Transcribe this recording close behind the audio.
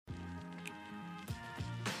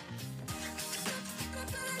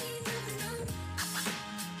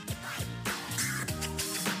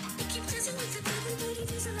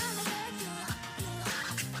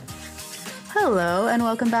Hello, and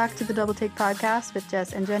welcome back to the Double Take Podcast with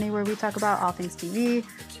Jess and Jenny, where we talk about all things TV.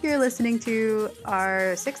 You're listening to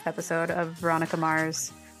our 6th episode of Veronica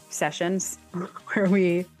Mars Sessions, where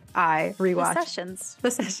I rewatch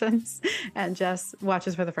the sessions, and Jess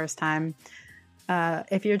watches for the first time.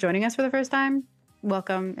 If you're joining us for the first time,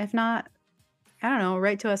 welcome. If not, I don't know,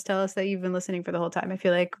 write to us, tell us that you've been listening for the whole time. I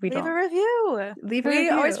feel like leave a review. We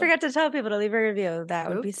always forget to tell people to leave a review. That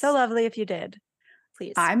would be so lovely if you did.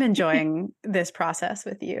 Please. I'm enjoying this process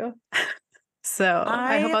with you. So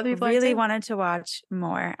I hope other people really wanted to watch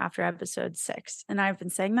more after episode 6. And I've been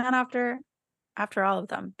saying that after all of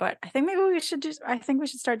them. But I think maybe we should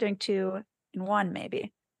start doing 2 in 1,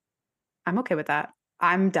 maybe. I'm okay with that.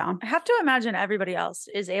 I'm down. I have to imagine everybody else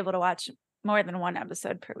is able to watch more than 1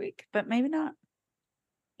 episode per week, but maybe not.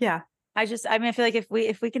 Yeah. I feel like if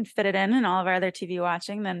we can fit it in all of our other TV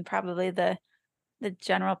watching, then probably the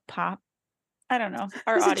general pop, I don't know,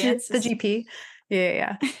 our audience, the GP,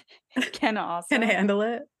 yeah, can handle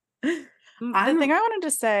it. The thing I wanted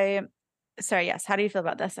to say, sorry, yes. How do you feel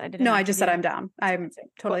about this? I just said I'm down. I'm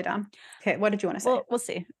totally down. Okay, what did you want to say? We'll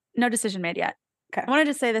see. No decision made yet. Okay. I wanted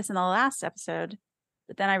to say this in the last episode,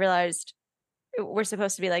 but then I realized we're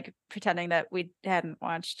supposed to be like pretending that we hadn't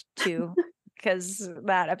watched 2 because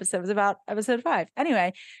that episode was about episode 5.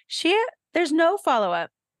 Anyway, there's no follow-up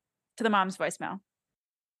to the mom's voicemail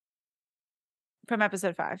from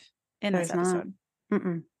episode 5 in this episode.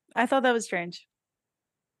 I thought that was strange.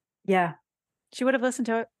 Yeah. She would have listened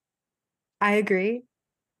to it. I agree.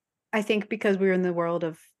 I think because we're in the world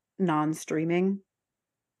of non-streaming,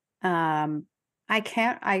 I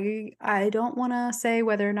don't want to say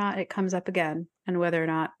whether or not it comes up again and whether or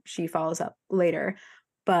not she follows up later,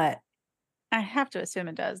 but I have to assume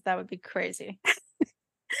it does. That would be crazy.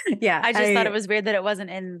 Yeah. I just thought it was weird that it wasn't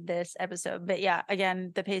in this episode. But yeah,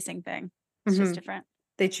 again, the pacing thing. It's just different.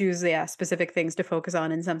 They choose, specific things to focus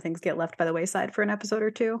on, and some things get left by the wayside for an episode or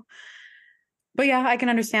 2. But yeah, I can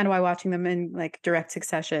understand why watching them in like direct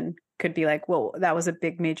succession could be like, whoa, that was a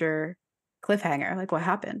big major cliffhanger. Like, what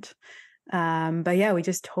happened? But yeah, we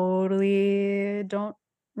just totally don't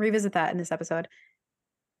revisit that in this episode.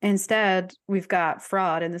 Instead, we've got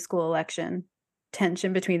fraud in the school election,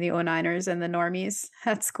 tension between the 09ers and the normies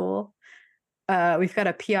at school. We've got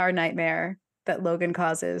a PR nightmare that Logan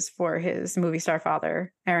causes for his movie star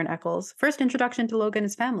father, Aaron Eccles. First introduction to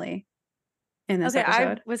Logan's family in this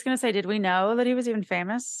episode. I was going to say, did we know that he was even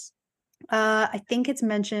famous? I think it's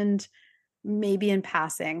mentioned maybe in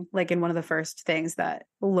passing, like in one of the first things that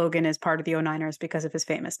Logan is part of the 09ers because of his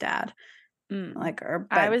famous dad.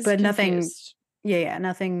 But nothing. Yeah,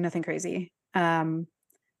 nothing crazy. And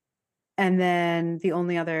then the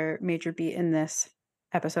only other major beat in this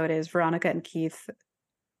episode is Veronica and Keith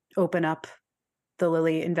open up the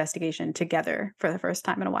Lily investigation together for the first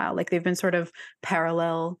time in a while. Like they've been sort of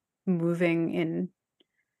parallel moving in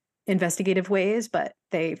investigative ways, but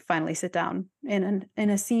they finally sit down in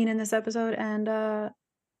a scene in this episode and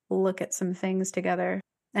look at some things together.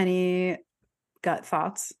 Any gut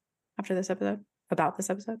thoughts after this episode about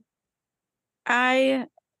this episode? I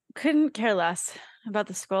couldn't care less about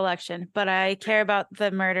the school election, but I care about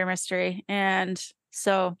the murder mystery. And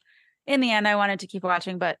so in the end, I wanted to keep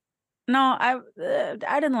watching, but no, I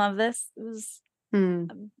didn't love this. It was, I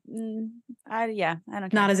don't care.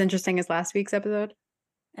 Not as interesting as last week's episode.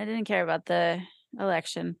 I didn't care about the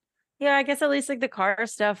election. Yeah, I guess at least like the car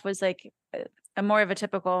stuff was like a more of a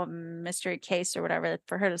typical mystery case or whatever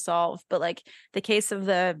for her to solve. But like the case of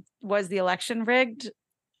was the election rigged?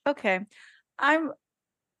 Okay.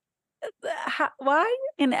 Why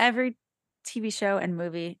in every TV show and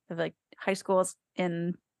movie of like high schools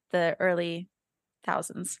in the early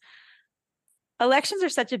thousands, elections are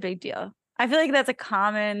such a big deal? I feel like that's a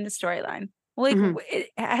common storyline. Like,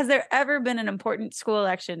 has there ever been an important school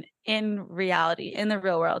election in reality, in the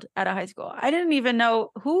real world, at a high school? I didn't even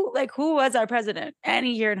know who was our president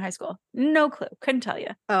any year in high school. No clue. Couldn't tell you.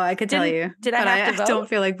 Oh, I could tell you. Did I have to vote? I don't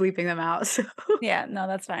feel like bleeping them out. So. Yeah, no,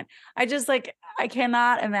 that's fine. I just I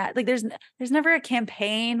cannot imagine. Like, there's never a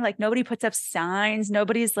campaign. Like, nobody puts up signs.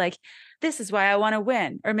 Nobody's like, this is why I want to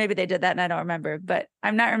win. Or maybe they did that and I don't remember. But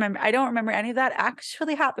I don't remember any of that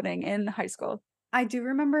actually happening in high school. I do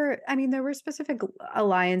remember, there were specific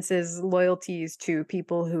alliances, loyalties to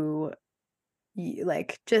people who,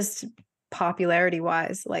 like, just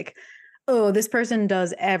popularity-wise, like, oh, this person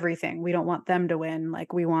does everything. We don't want them to win.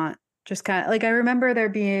 Like, we want just kind of, like, I remember there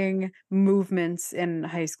being movements in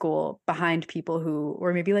high school behind people who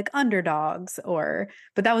were maybe, like, underdogs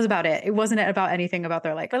but that was about it. It wasn't about anything about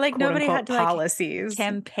their, like, but, like, nobody had to, policies.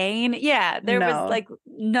 Campaign. Yeah, there was, like,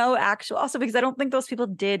 no actual, also because I don't think those people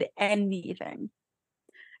did anything.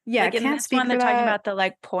 Yeah, like I in can't this speak one, for they're talking that. about the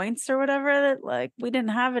like points or whatever that like we didn't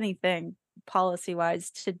have anything policy wise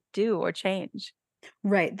to do or change.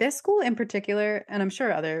 Right. This school in particular, and I'm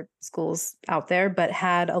sure other schools out there, but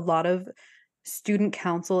had a lot of student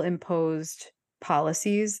council imposed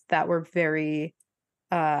policies that were very,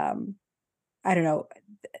 I don't know,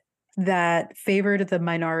 that favored the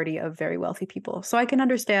minority of very wealthy people. So I can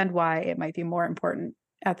understand why it might be more important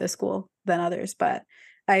at this school than others, but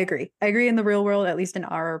I agree. I agree in the real world, at least in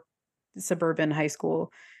our suburban high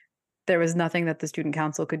school, there was nothing that the student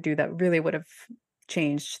council could do that really would have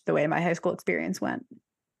changed the way my high school experience went.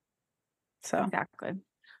 So exactly.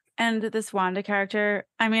 And this Wanda character,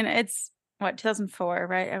 I mean, it's what 2004,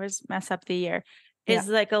 right? I always mess up the year. yeah. Is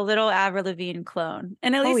like a little Avril Lavigne clone,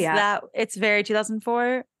 and at least that it's very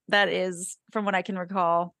 2004. That is, from what I can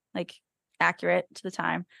recall, like accurate to the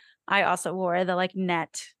time. I also wore the like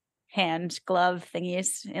net hand glove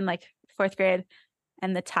thingies in like 4th grade,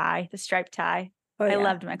 and the tie, the striped tie. I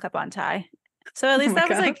loved my clip-on tie. So at least that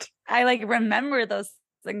was like I like remember those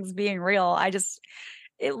things being real.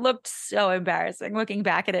 It looked so embarrassing looking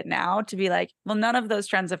back at it now to be like, well, none of those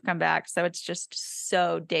trends have come back. So it's just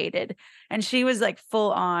so dated. And she was like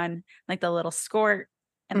full on like the little skirt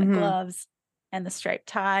and the gloves and the striped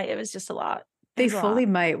tie. It was just a lot. They fully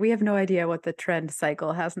might. We have no idea what the trend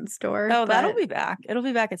cycle has in store. Oh, that'll be back. It'll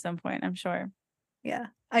be back at some point, I'm sure. Yeah.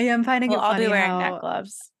 I am finding it funny. I'll be wearing neck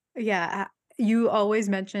gloves. Yeah. You always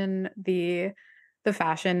mention the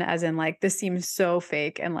fashion as in like this seems so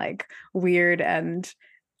fake and like weird and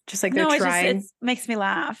just like they're trying. It makes me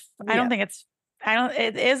laugh.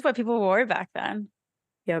 It is what people wore back then.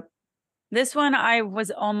 Yep. This one, I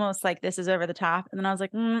was almost like, this is over the top. And then I was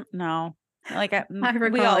like, no. Like, I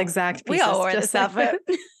recall exact pieces. We all wore this outfit.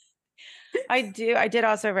 I did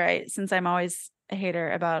also write, since I'm always a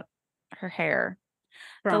hater about her hair.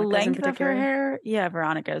 Veronica's the length of her hair. Yeah,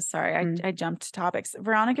 Veronica's. Sorry, I jumped topics.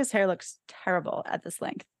 Veronica's hair looks terrible at this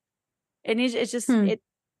length.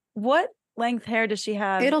 What length hair does she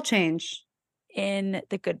have? It'll change in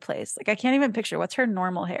The Good Place. Like I can't even picture what's her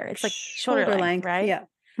normal hair. It's like shoulder length, right? Yeah.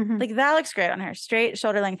 Like that looks great on her. Straight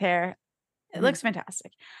shoulder length hair. It looks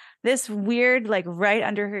fantastic. This weird, like right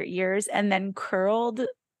under her ears and then curled.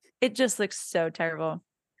 It just looks so terrible.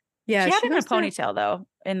 Yeah, she had it in a ponytail though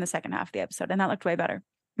in the second half of the episode, and that looked way better.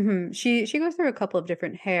 She goes through a couple of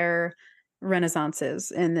different hair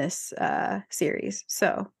renaissances in this series,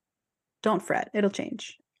 so don't fret, it'll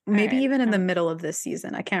change. Maybe even in the middle of this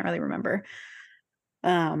season. I can't really remember.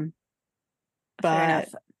 But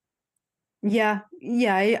yeah.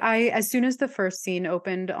 I as soon as the first scene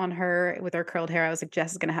opened on her with her curled hair, I was like,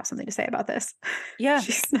 Jess is gonna have something to say about this. Yeah,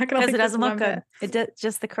 she's not gonna because it doesn't look good.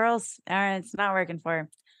 Just the curls. It's not working for her.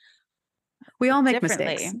 We all make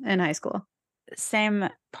mistakes in high school. Same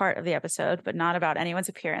part of the episode, but not about anyone's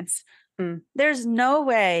appearance. There's no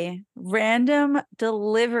way random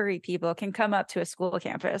delivery people can come up to a school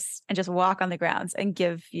campus and just walk on the grounds and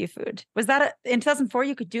give you food. Was that in 2004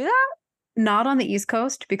 you could do that? Not on the East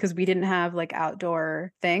Coast because we didn't have like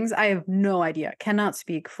outdoor things. I have no idea. Cannot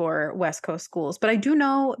speak for West Coast schools, but I do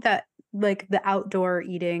know that like the outdoor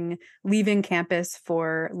eating, leaving campus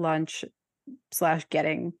for lunch /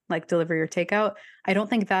 getting like delivery or takeout, I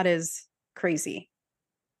don't think that is crazy.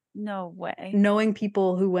 No way. Knowing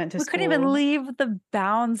people who went to school. We couldn't even leave the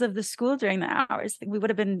bounds of the school during the hours. We would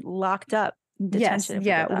have been locked up in detention.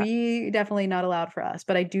 Yes, we definitely not allowed for us.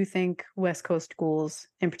 But I do think West Coast schools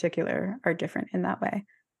in particular are different in that way.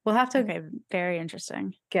 We'll have to very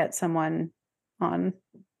interesting. Get someone on.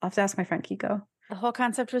 I'll have to ask my friend Kiko. The whole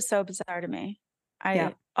concept was so bizarre to me.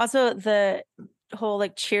 Also the whole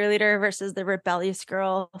like cheerleader versus the rebellious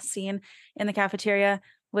girl scene in the cafeteria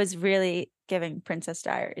was really giving Princess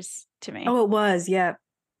Diaries to me. Oh, it was. Yeah.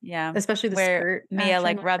 Especially the skirt. Mia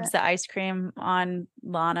like rubs the ice cream on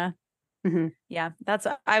Lana. Yeah,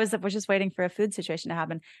 I was just waiting for a food situation to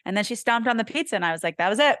happen, and then she stomped on the pizza, and I was like, that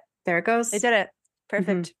was it. There it goes. They did it.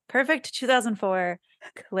 Perfect. Perfect 2004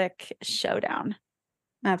 click showdown.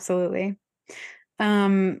 Absolutely.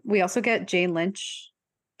 We also get Jane Lynch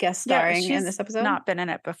guest starring in this episode. Not been in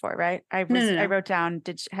it before, right? I wrote down.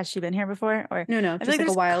 Has she been here before? Or no, just like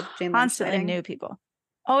a wild Jane Lynch. Constantly new people.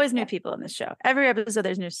 Always new people in this show. Every episode,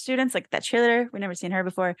 there's new students, like that cheerleader. We've never seen her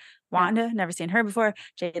before. Wanda, never seen her before.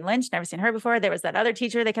 Jane Lynch, never seen her before. There was that other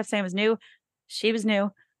teacher they kept saying was new. She was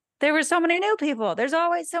new. There were so many new people. There's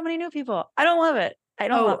always so many new people. I don't love it. I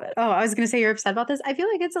love it. Oh, I was going to say you're upset about this. I feel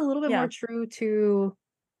like it's a little bit more true to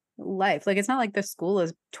life. Like, it's not like the school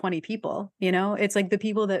is 20 people, you know? It's like the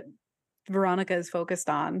people that Veronica is focused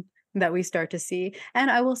on that we start to see.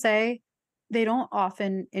 And I will say, they don't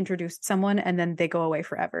often introduce someone and then they go away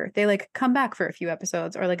forever. They like come back for a few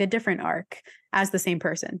episodes or like a different arc as the same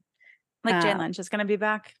person. Like Jane Lynch is going to be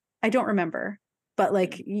back. I don't remember, but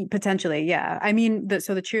like potentially, yeah. I mean, the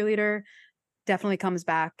cheerleader definitely comes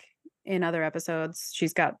back in other episodes.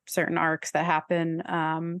 She's got certain arcs that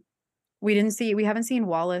happen. We haven't seen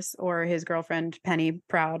Wallace or his girlfriend Penny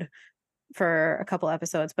Proud for a couple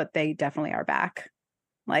episodes, but they definitely are back.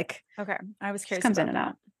 Like, okay, I was curious. Comes in and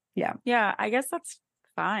out. Yeah. Yeah, I guess that's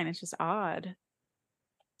fine. It's just odd.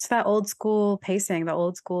 It's that old school pacing, the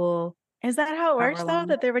old school. Is that how it works though?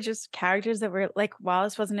 That there were just characters that were like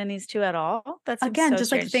Wallace wasn't in these two at all? That's again, so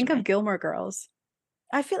just like think of Gilmore Girls.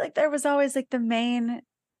 I feel like there was always like the main.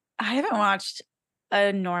 I haven't watched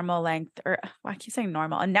a normal length, or I keep saying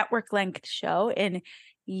normal, a network length show in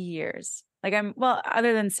years. Like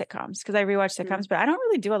other than sitcoms, because I rewatch sitcoms, but I don't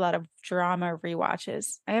really do a lot of drama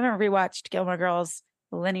rewatches. I haven't rewatched Gilmore Girls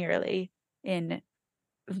linearly in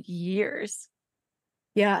years.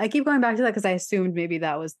 Yeah, I keep going back to that because I assumed maybe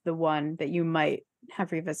that was the one that you might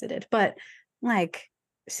have revisited. But like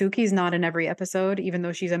Suki's not in every episode, even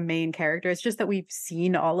though she's a main character. It's just that we've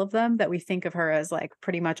seen all of them, that we think of her as like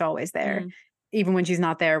pretty much always there. Even when she's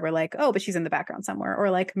not there, we're like, oh, but she's in the background somewhere. Or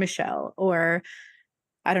like Michelle, or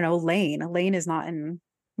I don't know, Lane. Lane is not in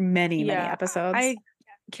many episodes.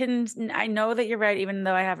 I know that you're right, even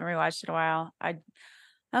though I haven't rewatched in a while.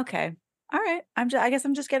 Okay. All right. I guess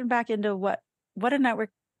I'm just getting back into what a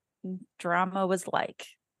network drama was like.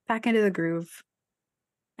 Back into the groove,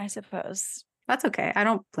 I suppose. That's okay. I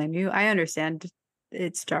don't blame you. I understand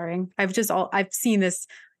it's jarring. I've seen this.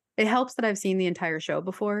 It helps that I've seen the entire show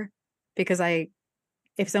before, because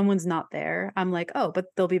if someone's not there, I'm like, oh, but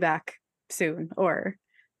they'll be back soon. Or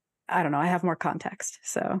I don't know. I have more context.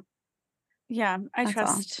 So yeah, I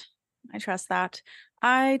trust that.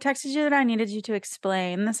 I texted you that I needed you to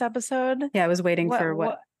explain this episode. Yeah, I was waiting for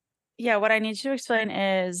what. Yeah, what I need you to explain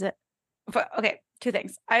is, okay, two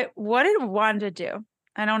things. What did Wanda do?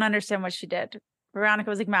 I don't understand what she did. Veronica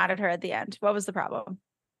was like mad at her at the end. What was the problem?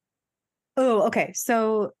 Oh, okay.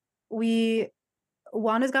 So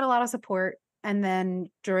Wanda's got a lot of support, and then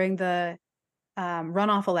during the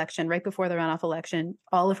runoff election, right before the runoff election,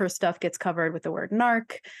 all of her stuff gets covered with the word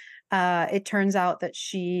narc. It turns out that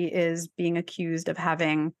she is being accused of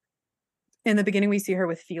having. In the beginning, we see her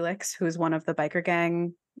with Felix, who's one of the biker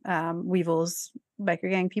gang, Weevil's biker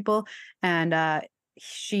gang people. And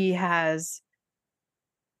she has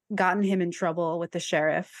gotten him in trouble with the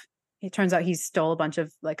sheriff. It turns out he stole a bunch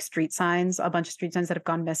of street signs that have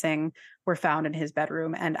gone missing were found in his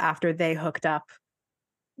bedroom. And after they hooked up,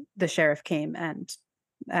 the sheriff came and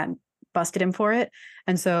busted him for it.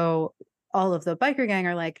 And so all of the biker gang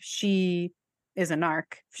are like, she is a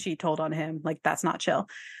narc. She told on him. Like, that's not chill.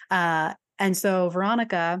 And so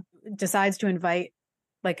Veronica decides to invite,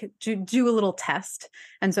 to do a little test.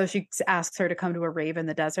 And so she asks her to come to a rave in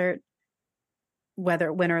the desert,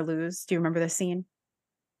 whether win or lose. Do you remember this scene?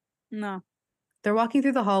 No. They're walking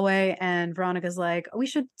through the hallway and Veronica's like, we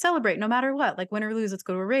should celebrate no matter what. Like, win or lose, let's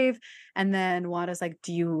go to a rave. And then Wanda's like,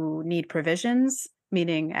 do you need provisions?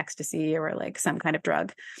 Meaning ecstasy or some kind of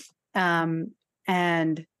drug.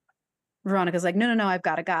 And Veronica's like, no, I've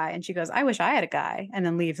got a guy. And she goes, I wish I had a guy, and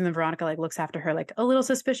then leaves. And then Veronica looks after her a little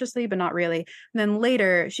suspiciously, but not really. And then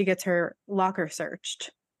later she gets her locker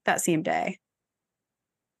searched that same day.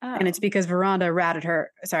 Oh. And it's because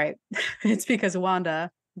it's because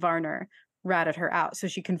Wanda Varner ratted her out. So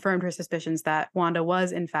she confirmed her suspicions that Wanda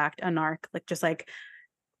was in fact a narc, just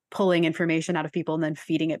pulling information out of people and then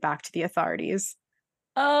feeding it back to the authorities.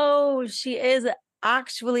 Oh, she is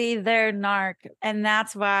actually their narc, and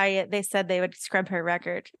that's why they said they would scrub her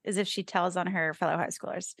record, as if she tells on her fellow high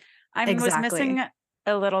schoolers. Was missing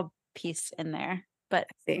a little piece in there, but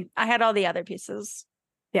I had all the other pieces.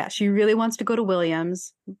 Yeah, she really wants to go to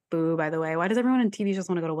Williams. Boo, by the way. Why does everyone in TV just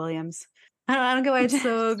want to go to Williams? I don't get why it's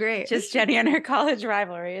so great. Just Jenny and her college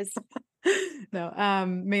rivalries. No,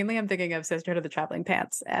 mainly I'm thinking of Sisterhood of the Traveling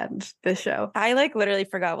Pants and this show. I literally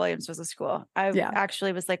forgot Williams was a school. I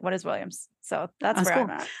actually was like, what is Williams? So that's where I'm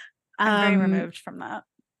at. I'm very removed from that.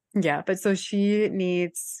 Yeah, but so she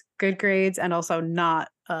needs good grades and also not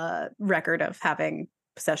a record of having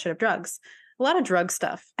possession of drugs. A lot of drug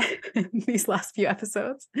stuff in these last few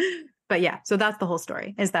episodes. But yeah, so that's the whole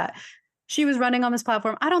story, is that she was running on this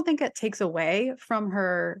platform. I don't think it takes away from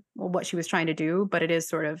her what she was trying to do, but it is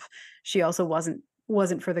sort of, she also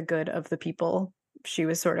wasn't for the good of the people. She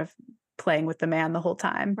was sort of playing with the man the whole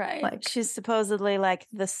time. Right. She's supposedly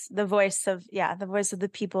the voice of the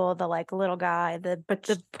people, the little guy, the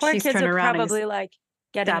poor kids are probably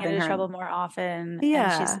getting into trouble more often.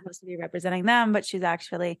 Yeah. And she's supposed to be representing them, but she's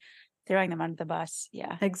actually throwing them under the bus.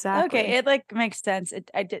 Yeah. Exactly. Okay. It like makes sense.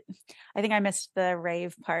 I think I missed the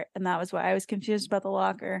rave part, and that was why I was confused about the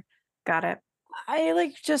locker. Got it. I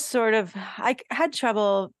like just sort of, I had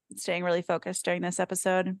trouble staying really focused during this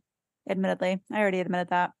episode. Admittedly, I already admitted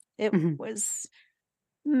that it was,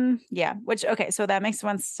 yeah, which, okay. So that makes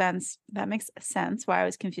sense. That makes sense why I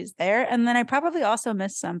was confused there. And then I probably also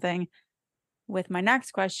missed something with my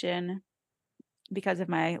next question because of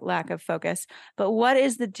my lack of focus. But what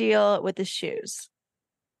is the deal with the shoes?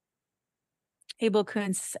 Abel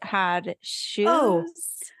Kuntz had shoes. Oh,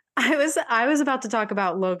 I was about to talk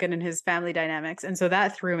about Logan and his family dynamics, and so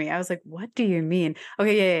that threw me. I was like, "What do you mean?"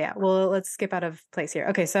 Okay, yeah. Well, let's skip out of place here.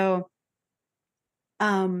 Okay, so,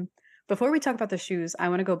 before we talk about the shoes, I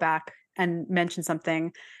want to go back and mention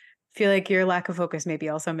something. Feel like your lack of focus maybe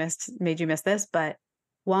also made you miss this, but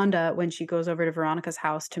Wanda, when she goes over to Veronica's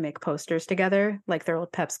house to make posters together, like their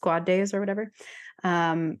old pep squad days or whatever,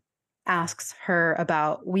 asks her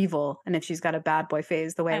about Weevil and if she's got a bad boy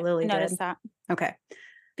phase the way Lily did. I noticed that. Okay.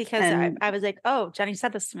 Because I was like, oh, Jenny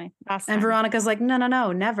said this to me last time. And Veronica's like, no,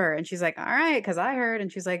 never. And she's like, all right, because I heard.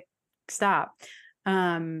 And she's like, stop.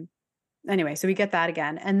 Anyway, so we get that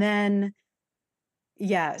again. And then,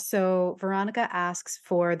 yeah, so Veronica asks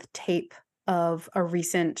for the tape of a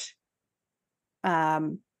recent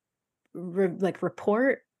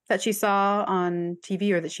report that she saw on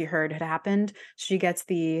TV or that she heard had happened. She gets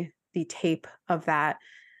the tape of that.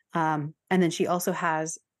 And then she also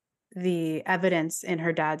has the evidence in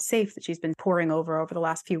her dad's safe that she's been poring over the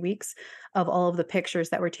last few weeks of all of the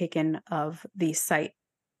pictures that were taken of the site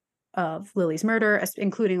of Lily's murder,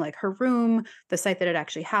 including like her room, the site that it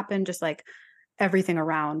actually happened, just like everything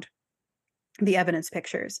around the evidence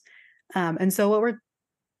pictures. And so what we're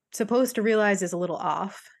supposed to realize is a little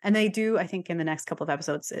off. And they do, I think in the next couple of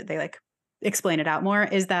episodes, they like explain it out more,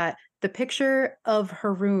 is that the picture of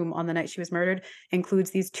her room on the night she was murdered includes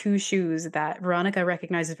these two shoes that Veronica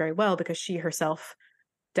recognizes very well because she herself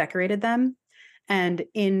decorated them. And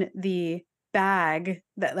in the bag,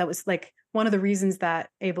 that was like one of the reasons that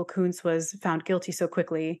Abel Kuntz was found guilty so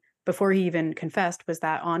quickly before he even confessed was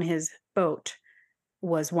that on his boat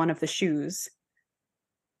was one of the shoes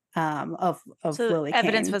of so Lily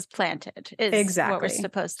evidence Kane. Was planted is exactly what we're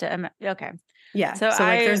supposed to okay. Yeah. So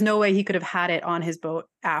like there's no way he could have had it on his boat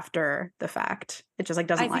after the fact. It just like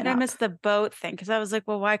doesn't line up. I think I missed the boat thing because I was like,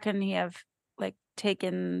 well, why couldn't he have like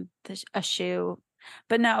taken a shoe?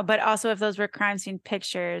 But no, but also if those were crime scene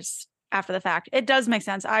pictures after the fact, it does make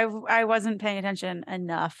sense. I wasn't paying attention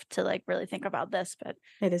enough to like really think about this, but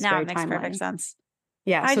it is now very it makes timeline. Perfect sense.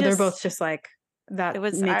 Yeah. So they're both just like that. It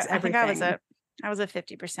was makes everything. I think I was a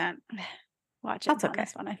 50% watching on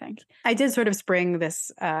this one, I think. I did sort of spring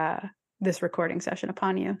this recording session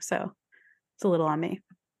upon you, so it's a little on me.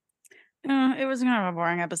 It was kind of a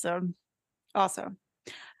boring episode also,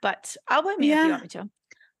 but I'll blame you if you want me to.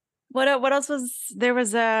 What else was there?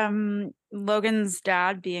 Was Logan's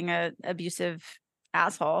dad being a abusive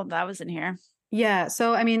asshole that was in here. Yeah,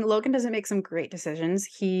 so I mean Logan doesn't make some great decisions.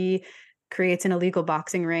 He creates an illegal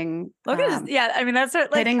boxing ring. Logan is, yeah, I mean that's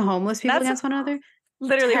like pitting homeless people against one another.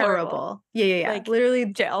 Literally terrible. Horrible. Yeah. Like, literally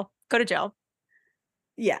jail. Go to jail.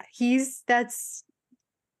 Yeah, that's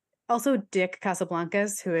also Dick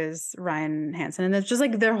Casablancas, who is Ryan Hansen, and that's just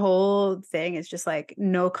like their whole thing is just like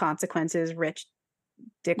no consequences, rich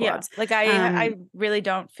dickwads. Yeah, like I really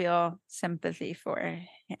don't feel sympathy for.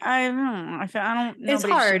 I don't know. It's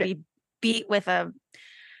hard. Should be beat with a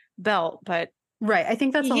belt, but right. I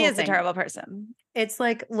think that's the whole thing. He is a terrible person. It's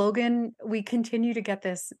like Logan. We continue to get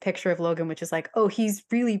this picture of Logan, which is like, oh, he's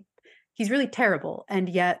really terrible, and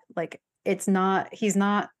yet like. He's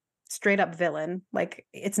not straight up villain. Like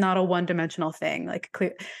it's not a one-dimensional thing. Like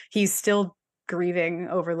he's still grieving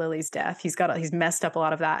over Lily's death. He's messed up a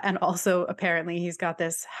lot of that. And also apparently he's got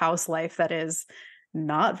this house life that is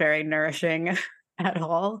not very nourishing at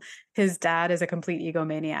all. His dad is a complete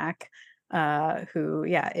egomaniac who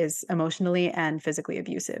is emotionally and physically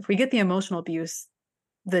abusive. We get the emotional abuse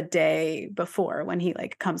the day before when he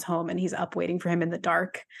like comes home and he's up waiting for him in the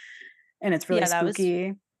dark. And it's really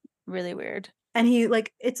spooky. Really weird. And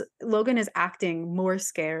Logan is acting more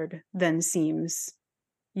scared than seems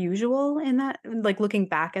usual in that, like looking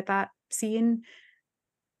back at that scene.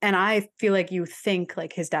 And I feel like you think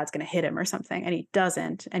like his dad's going to hit him or something, and he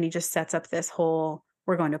doesn't. And he just sets up this whole,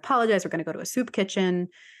 we're going to apologize. We're going to go to a soup kitchen.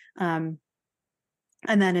 And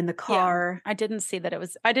then in the car. Yeah, I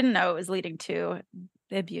didn't know it was leading to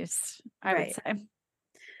abuse, I would say.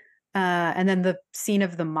 And then the scene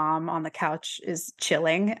of the mom on the couch is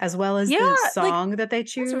chilling, as well as the song that they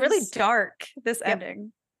choose. It's really dark, this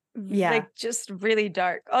ending. Like just really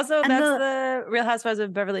dark. Also, and that's the Real Housewives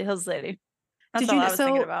of Beverly Hills lady. That's all I was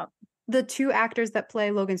thinking about. The two actors that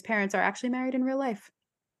play Logan's parents are actually married in real life.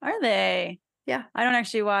 Are they? Yeah. I don't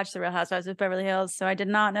actually watch the Real Housewives of Beverly Hills, so I did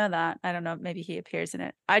not know that. I don't know. Maybe he appears in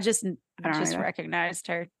it. I just recognized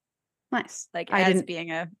her. Nice. Like as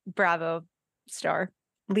being a Bravo star.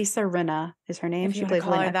 Lisa Rinna is her name. She plays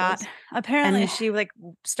Lynn that. Apparently, she like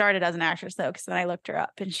started as an actress though, because then I looked her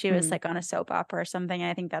up and she was like on a soap opera or something. And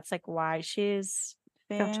I think that's like why she's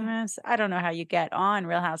famous. Gotcha. I don't know how you get on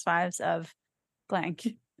Real Housewives of blank.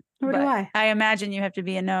 Nor do I. I imagine you have to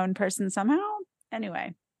be a known person somehow.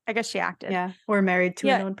 Anyway, I guess she acted. Yeah, or married to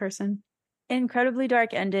a known person. Incredibly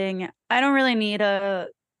dark ending. I don't really need a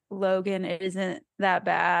Logan. It isn't that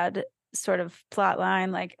bad sort of plot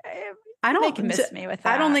line. Like they can miss me with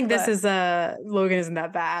that. I don't think this is Logan isn't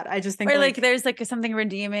that bad. I just think or like there's like something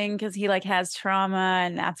redeeming because he like has trauma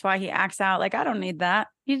and that's why he acts out. Like I don't need that.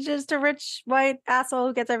 He's just a rich white asshole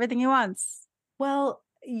who gets everything he wants. Well,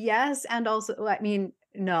 yes, and also I mean,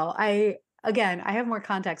 no, I have more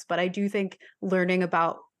context, but I do think learning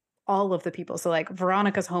about all of the people. So like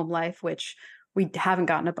Veronica's home life, which we haven't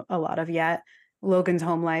gotten a lot of yet, Logan's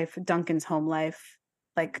home life, Duncan's home life,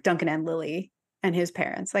 like Duncan and Lily and his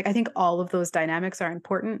parents. Like I think all of those dynamics are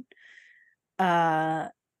important.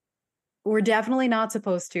 We're definitely not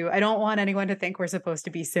supposed to. I don't want anyone to think we're supposed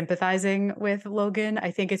to be sympathizing with Logan.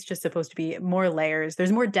 I think it's just supposed to be more layers.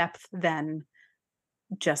 There's more depth than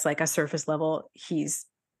just like a surface level. He's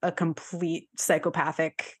a complete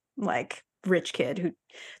psychopathic, like rich kid who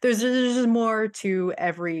there's just more to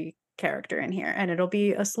every character in here, and it'll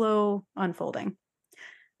be a slow unfolding.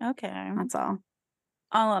 Okay, that's all.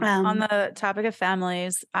 On the topic of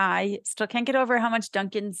families, I still can't get over how much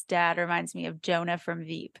Duncan's dad reminds me of Jonah from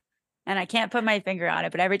Veep. And I can't put my finger on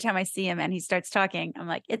it, but every time I see him and he starts talking, I'm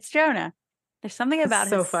like, it's Jonah. There's something about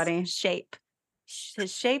his funny shape.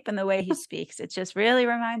 His shape and the way he speaks. It just really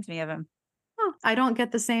reminds me of him. Oh, I don't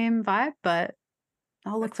get the same vibe, but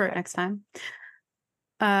I'll look for it next time.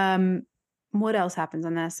 What else happens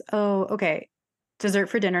in this? Oh, okay. Dessert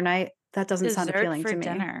for dinner night. That doesn't sound appealing to me.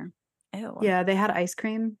 Dinner. Ew. Yeah, they had ice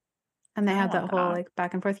cream and they had that whole like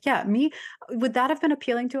back and forth. Yeah, would that have been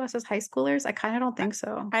appealing to us as high schoolers? I kind of don't think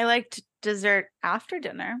so. I liked dessert after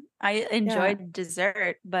dinner. I enjoyed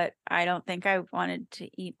dessert, but I don't think I wanted to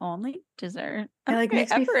eat only dessert. I like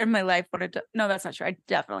ever in my life wanted to. No, that's not true. I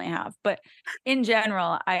definitely have, but in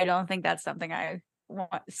general, I don't think that's something I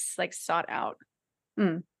want like sought out.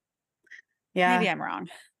 Yeah, maybe I'm wrong.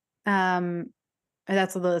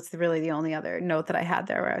 That's really the only other note that I had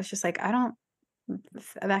there where I was just like,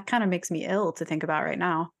 that kind of makes me ill to think about right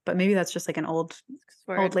now, but maybe that's just like an old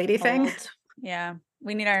lady thing. Yeah.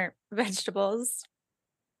 We need our vegetables.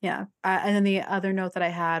 Yeah. And then the other note that I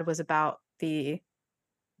had was about the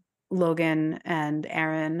Logan and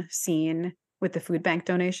Aaron scene with the food bank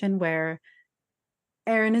donation where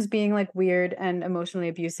Aaron is being like weird and emotionally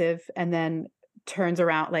abusive and then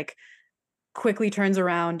quickly turns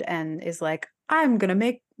around and is like, I'm going to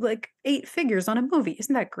make like 8 figures on a movie.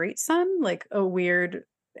 Isn't that great, son? Like a weird,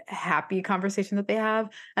 happy conversation that they have.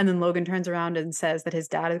 And then Logan turns around and says that his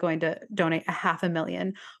dad is going to donate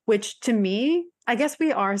 $500,000, which to me, I guess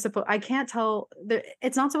we are I can't tell.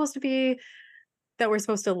 It's not supposed to be that we're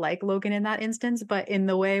supposed to like Logan in that instance, but in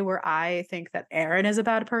the way where I think that Aaron is a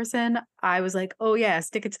bad person, I was like, oh yeah,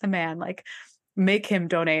 stick it to the man. Like make him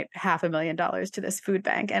donate $500,000 to this food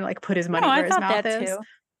bank and like put his money where his mouth is. Too.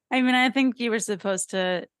 I mean, I think you were supposed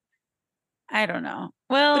to, I don't know.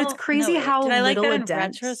 Well, but it's crazy how did I like that in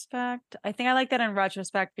retrospect? I think I like that in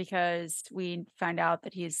retrospect because we find out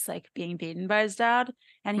that he's like being beaten by his dad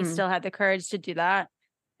and he still had the courage to do that.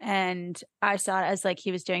 And I saw it as like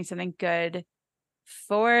he was doing something good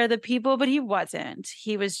for the people, but he wasn't.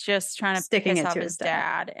 He was just trying to piss off his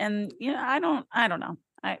dad. And I don't know.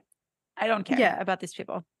 I don't care about these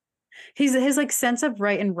people. His like sense of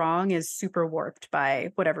right and wrong is super warped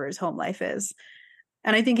by whatever his home life is.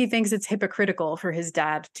 And I think he thinks it's hypocritical for his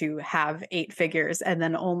dad to have 8 figures and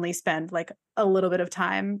then only spend like a little bit of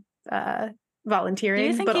time volunteering. Do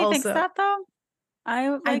you think he thinks that though?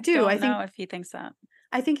 I do. I think if he thinks that.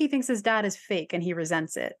 I think he thinks his dad is fake and he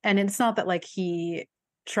resents it. And it's not that like he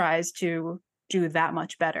tries to do that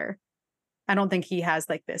much better. I don't think he has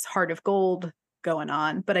like this heart of gold going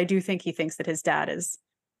on, but I do think he thinks that his dad is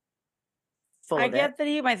full of it. I get that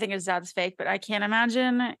he might think his dad's fake, but I can't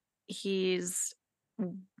imagine he's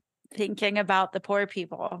thinking about the poor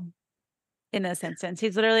people in this instance.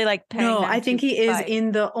 He's literally like paying them I think he fight.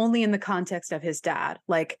 is only in the context of his dad.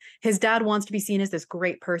 Like his dad wants to be seen as this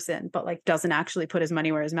great person, but like doesn't actually put his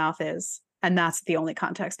money where his mouth is. And that's the only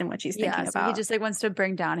context in which he's thinking about. He just like wants to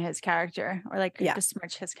bring down his character or like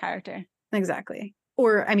besmirch his character. Exactly.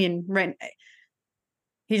 Or, I mean, right.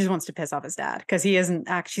 He just wants to piss off his dad because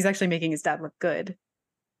she's actually making his dad look good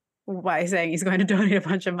by saying he's going to donate a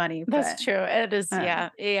bunch of money. That's true. It is. Yeah.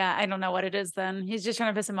 I don't know what it is then. He's just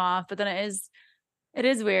trying to piss him off. But then it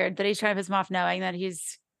is weird that he's trying to piss him off knowing that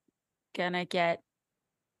he's going to get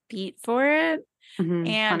beat for it. And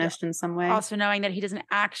punished in some way. Also knowing that he doesn't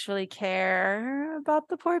actually care about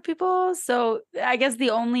the poor people. So I guess the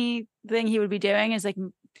only thing he would be doing is like,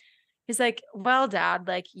 he's like, well, Dad,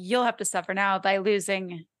 like you'll have to suffer now by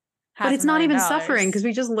losing but it's not even suffering because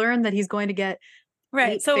we just learned that he's going to get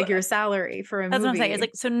figure salary for a movie. That's what I'm saying. It's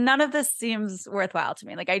like, so none of this seems worthwhile to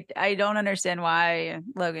me. Like I don't understand why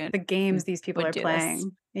Logan the games these people are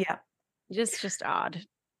playing. This. Yeah. Just odd.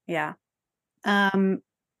 Yeah.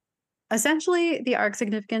 Essentially, the arc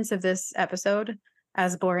significance of this episode,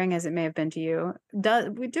 as boring as it may have been to you,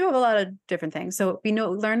 we do have a lot of different things. So we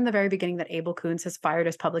learn in the very beginning that Abel Koontz has fired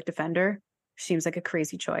as public defender. Seems like a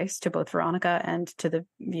crazy choice to both Veronica and to the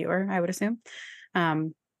viewer, I would assume.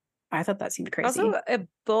 I thought that seemed crazy. Also, a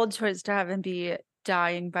bold choice to have him be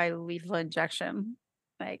dying by lethal injection.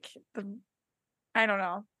 Like, I don't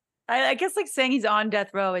know. I guess like saying he's on death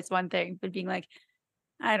row is one thing, but being like,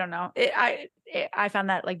 I don't know. I found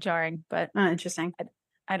that like jarring, but interesting.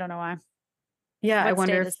 I don't know why. Yeah, I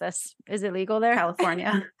wonder if this is it legal there?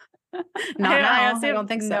 California. I don't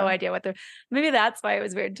think so. No idea what they're. Maybe that's why it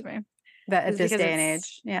was weird to me. That at this day and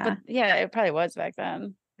age, but it probably was back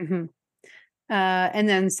then. Mm-hmm. And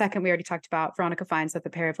then second, we already talked about Veronica finds that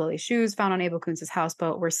the pair of Lily's shoes found on Abel Koontz's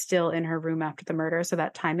houseboat were still in her room after the murder, so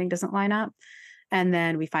that timing doesn't line up. And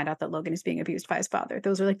then we find out that Logan is being abused by his father.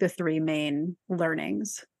 Those are like the three main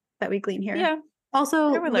learnings that we glean here. Yeah. Also,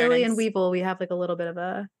 Lily and Weevil, we have like a little bit of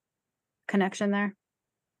a connection there.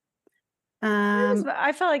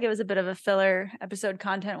 I felt like it was a bit of a filler episode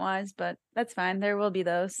content-wise, but that's fine. There will be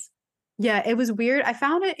those. Yeah, it was weird. I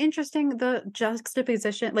found it interesting, the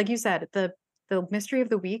juxtaposition. Like you said, the mystery of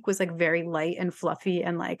the week was like very light and fluffy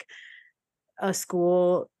and like a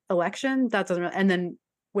school election. That doesn't really, and then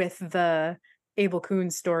with the Abel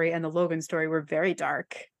Koontz story and the Logan story were very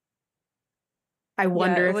dark. I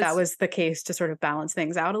wonder if that was the case to sort of balance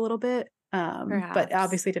things out a little bit. But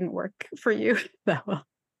obviously didn't work for you that well.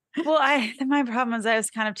 Well, my problem was I was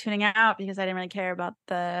kind of tuning out because I didn't really care about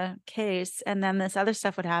the case. And then this other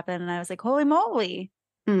stuff would happen. And I was like, holy moly.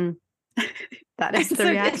 That is the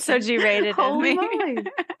reaction. It's so G-rated of me.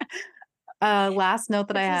 Last note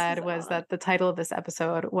that I had was that the title of this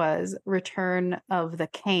episode was Return of the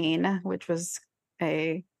Kane, which was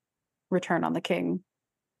a Return on the King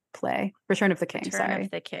play. Return of the King, Return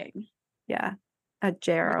of the King. Yeah. A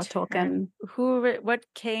J.R.R. Tolkien. What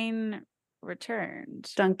Kane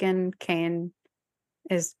returned? Duncan Kane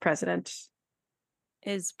is president.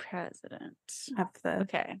 Of the...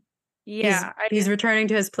 Okay. Yeah. He's returning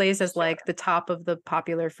to his place as like the top of the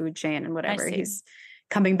popular food chain and whatever. He's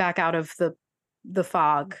coming back out of the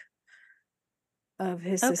fog of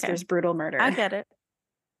his sister's brutal murder. I get it.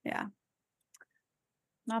 Yeah.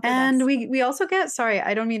 And we also get, sorry,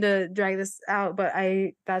 I don't mean to drag this out, but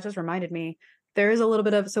that just reminded me. There is a little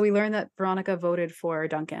bit of, so we learned that Veronica voted for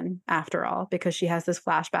Duncan after all, because she has this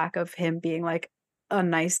flashback of him being like a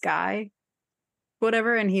nice guy,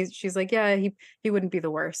 whatever. And she's like, yeah, he wouldn't be the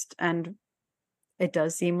worst. And it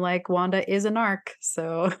does seem like Wanda is a narc.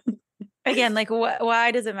 So again, like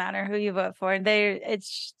why does it matter who you vote for? The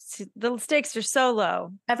stakes are so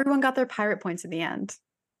low. Everyone got their pirate points in the end.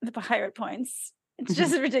 The pirate points. It's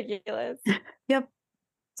just ridiculous. Yep.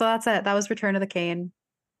 So that's it. That was Return of the Kane.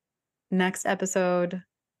 Next episode,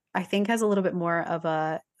 I think, has a little bit more of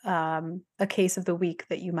a case of the week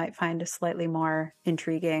that you might find slightly more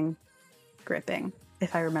intriguing, gripping,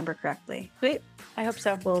 if I remember correctly. Sweet. I hope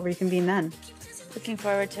so. We'll reconvene then. Looking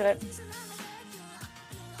forward to it.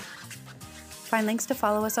 Find links to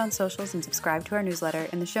follow us on socials and subscribe to our newsletter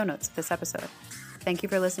in the show notes of this episode. Thank you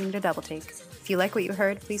for listening to Double Take. If you like what you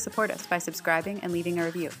heard, please support us by subscribing and leaving a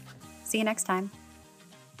review. See you next time.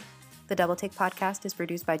 The Double Take podcast is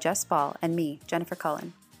produced by Jess Spall and me, Jennifer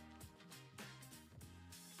Cullen.